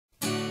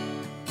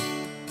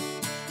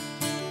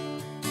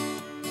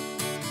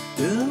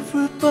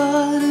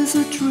Everybody's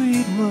a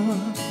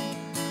dreamer,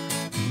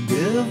 and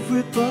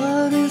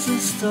everybody's a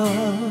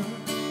star,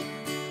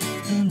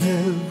 and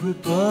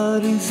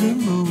everybody's in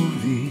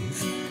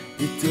movies.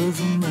 It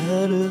doesn't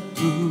matter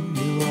who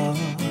you are.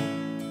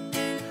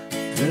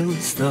 There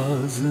are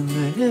stars in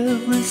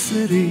every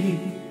city,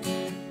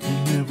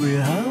 in every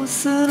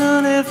house and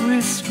on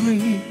every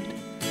street.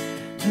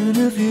 And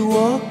if you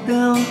walk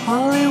down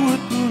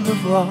Hollywood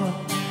Boulevard,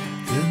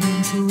 their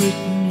names are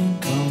written in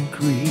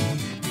concrete.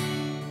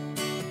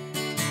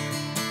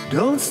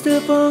 Don't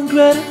step on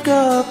Greta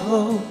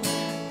Garbo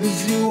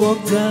as you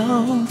walk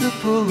down the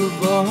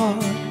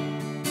boulevard.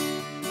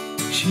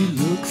 She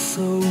looks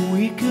so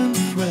weak and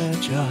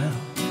fragile,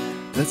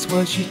 that's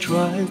why she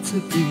tried to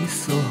be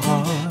so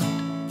hard.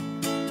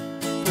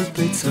 But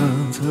they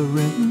turned her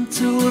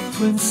into a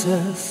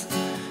princess,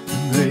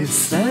 and they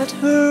sat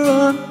her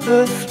on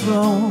her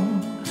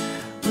throne.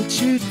 But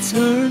she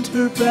turned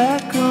her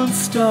back on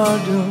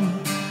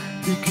stardom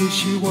because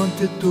she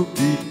wanted to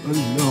be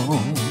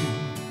alone.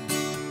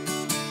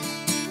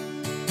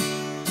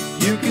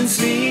 You can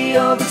see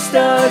all the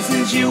stars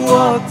as you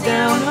walk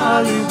down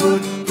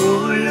Hollywood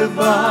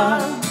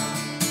Boulevard.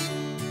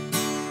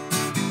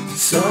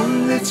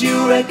 Some that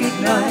you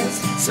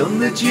recognize, some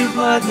that you've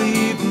hardly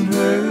even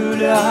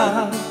heard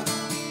of.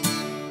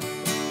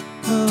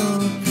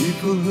 Oh,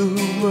 people who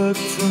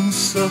worked and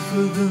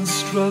suffered and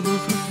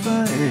struggled for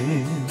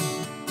fame.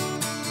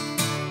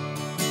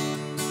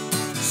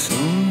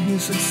 Some who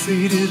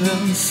succeeded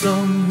and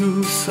some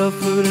who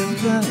suffered in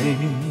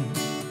vain.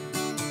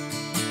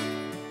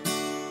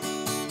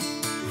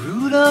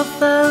 Rudolph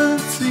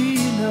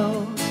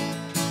Valentino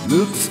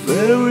looks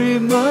very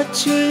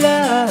much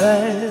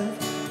alive,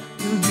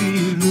 and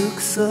he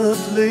looks up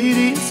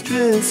ladies'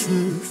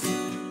 dresses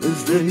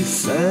as they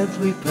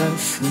sadly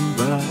pass him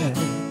by.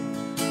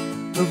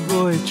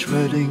 Avoid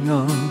treading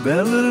on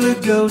Bela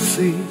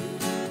Lugosi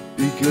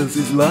because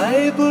he's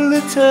liable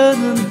to turn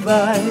and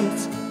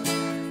bite.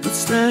 But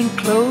stand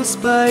close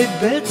by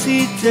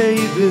Bette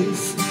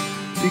Davis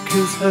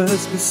because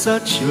hers was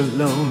such a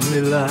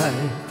lonely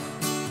life.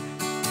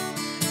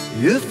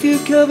 If you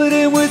covered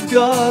him with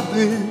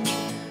garbage,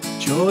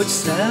 George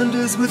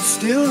Sanders would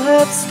still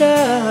have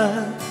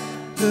style.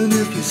 And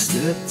if you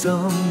stepped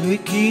on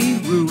Mickey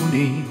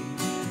Rooney,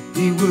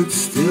 he would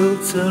still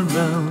turn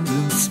round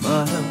and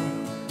smile.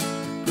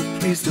 But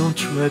please don't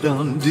tread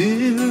on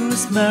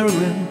dearest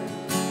Marilyn,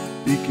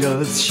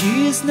 because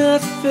she's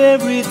not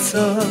very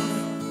tough.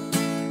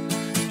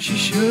 She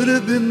should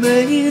have been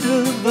made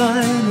of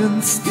iron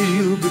and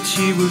steel, but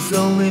she was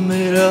only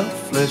made of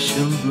flesh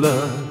and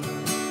blood.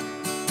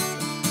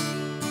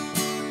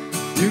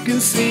 You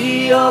can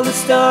see all the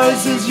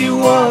stars as you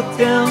walk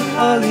down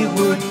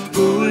Hollywood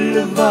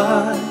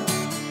Boulevard.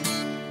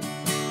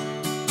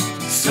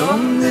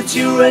 Some that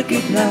you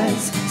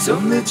recognize,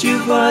 some that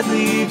you've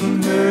hardly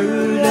even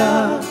heard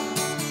of.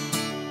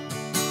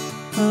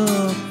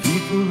 Oh,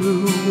 people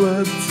who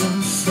worked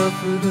and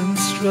suffered and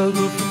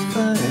struggled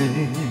for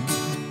fame.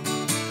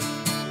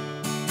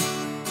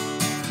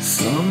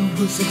 Some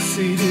who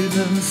succeeded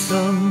and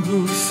some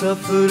who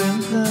suffered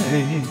in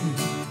pain.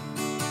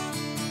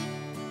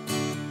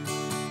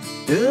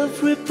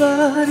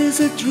 Everybody's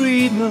a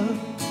dreamer,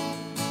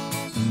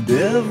 and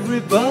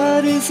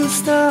everybody's a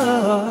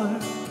star,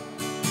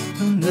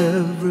 and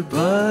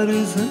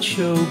everybody's in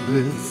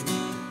showbiz.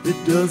 It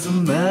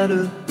doesn't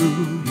matter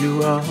who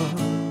you are.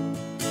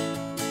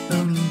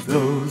 And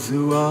those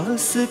who are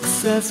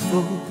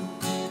successful,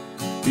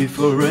 be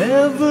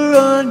forever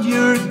on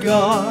your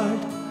guard.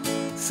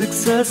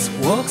 Success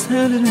walks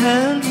hand in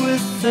hand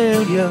with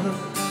failure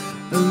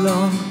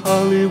along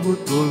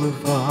Hollywood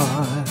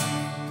Boulevard.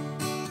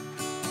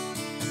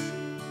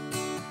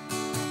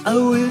 I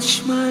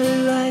wish my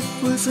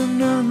life was a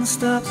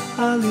non-stop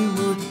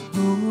Hollywood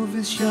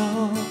movie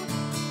show,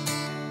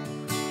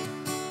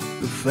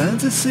 the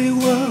fantasy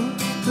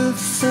world of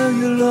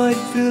celluloid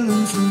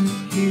villains and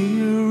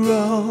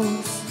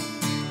heroes.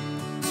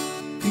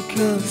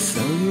 Because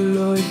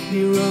celluloid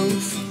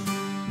heroes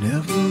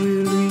never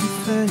really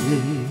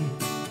fade,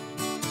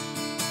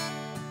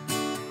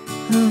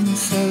 and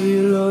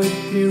celluloid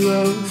heroes